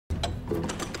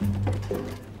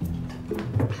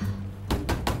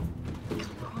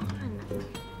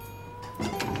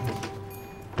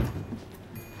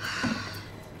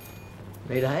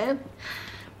Need a hand?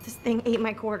 This thing ate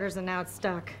my quarters and now it's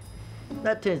stuck.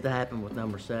 That tends to happen with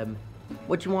number 7.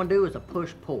 What you want to do is a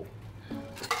push-pull.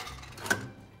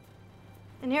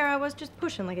 And here I was just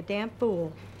pushing like a damn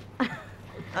fool.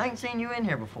 I ain't seen you in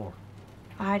here before.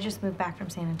 I just moved back from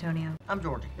San Antonio. I'm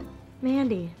Georgie.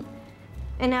 Mandy.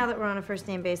 And now that we're on a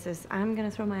first-name basis, I'm gonna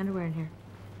throw my underwear in here.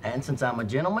 And since I'm a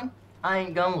gentleman, I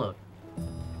ain't gonna look.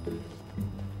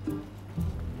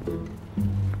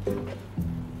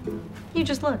 You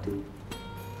just looked.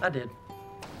 I did.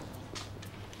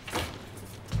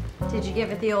 Did you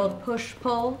give it the old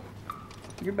push-pull?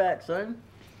 You're back, son.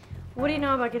 What do you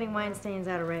know about getting wine stains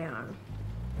out of rayon?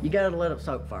 You gotta let it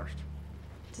soak first.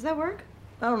 Does that work?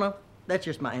 I don't know. That's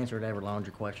just my answer to every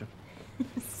laundry question.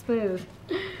 Smooth.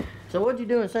 So what'd you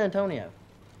do in San Antonio?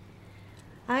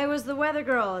 I was the weather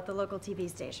girl at the local TV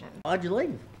station. Why'd you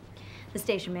leave? The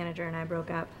station manager and I broke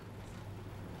up.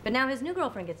 But now his new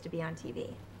girlfriend gets to be on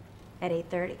TV at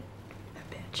 8:30. That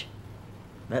bitch.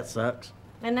 That sucks.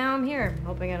 And now I'm here,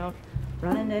 hoping I don't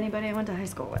run into anybody I went to high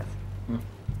school with.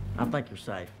 I think you're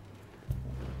safe.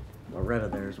 Loretta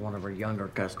there is one of her younger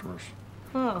customers.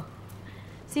 Oh.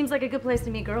 Seems like a good place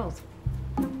to meet girls.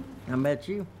 I met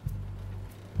you.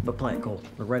 But play it cool.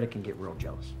 Loretta can get real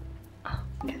jealous. Oh,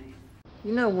 okay.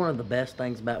 You know one of the best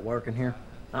things about working here?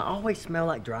 I always smell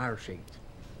like dryer sheets.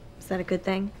 Is that a good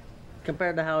thing?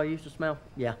 Compared to how I used to smell?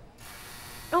 Yeah.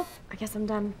 Oh, I guess I'm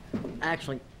done.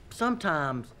 Actually,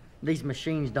 sometimes these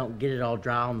machines don't get it all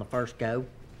dry on the first go.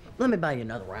 Let me buy you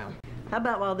another round. How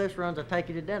about while this runs, I take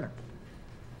you to dinner?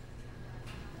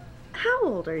 How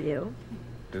old are you?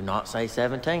 Do not say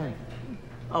 17.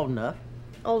 Old enough.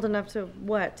 Old enough to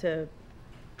what? To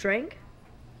drink?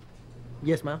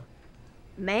 Yes, ma'am.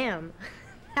 Ma'am.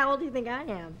 How old do you think I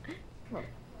am? Well,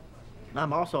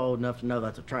 I'm also old enough to know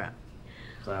that's a trap.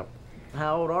 So,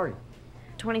 how old are you?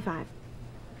 25.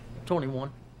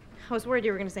 21. I was worried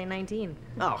you were going to say 19.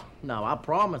 Oh, no, I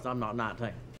promise I'm not 19.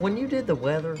 When you did the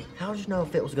weather, how did you know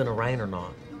if it was going to rain or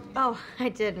not? Oh, I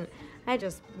didn't. I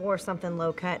just wore something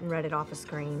low cut and read it off a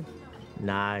screen.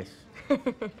 Nice.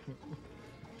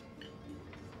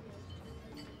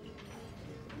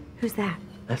 Who's that?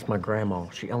 That's my grandma.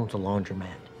 She owns a laundromat.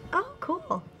 Oh,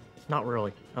 cool. Not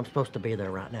really. I'm supposed to be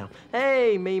there right now.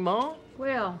 Hey, Meemaw.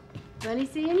 Well, funny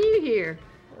seeing you here.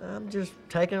 I'm just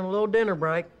taking a little dinner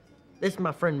break. This is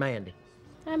my friend Mandy.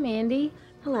 Hi, Mandy.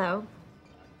 Hello.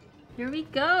 Here we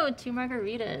go, 2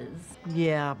 margaritas.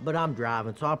 Yeah, but I'm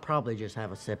driving, so I'll probably just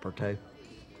have a sip or 2.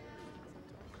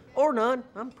 Or none.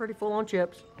 I'm pretty full on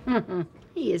chips.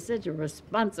 He is such a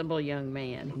responsible young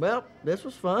man. Well, this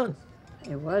was fun.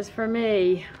 It was for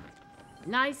me.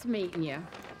 Nice meeting you.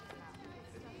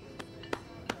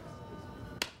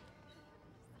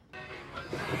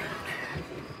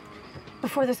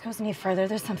 Before this goes any further,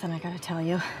 there's something I gotta tell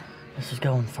you. This is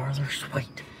going further.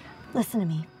 Sweet. Listen to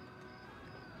me.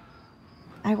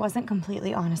 I wasn't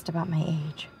completely honest about my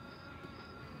age.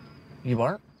 You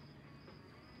weren't?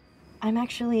 I'm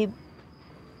actually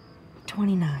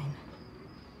 29.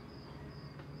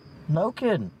 No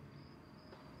kidding.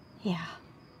 Yeah.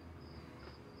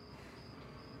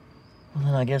 Well,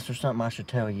 then I guess there's something I should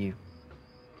tell you.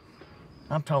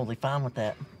 I'm totally fine with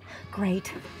that.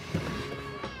 Great.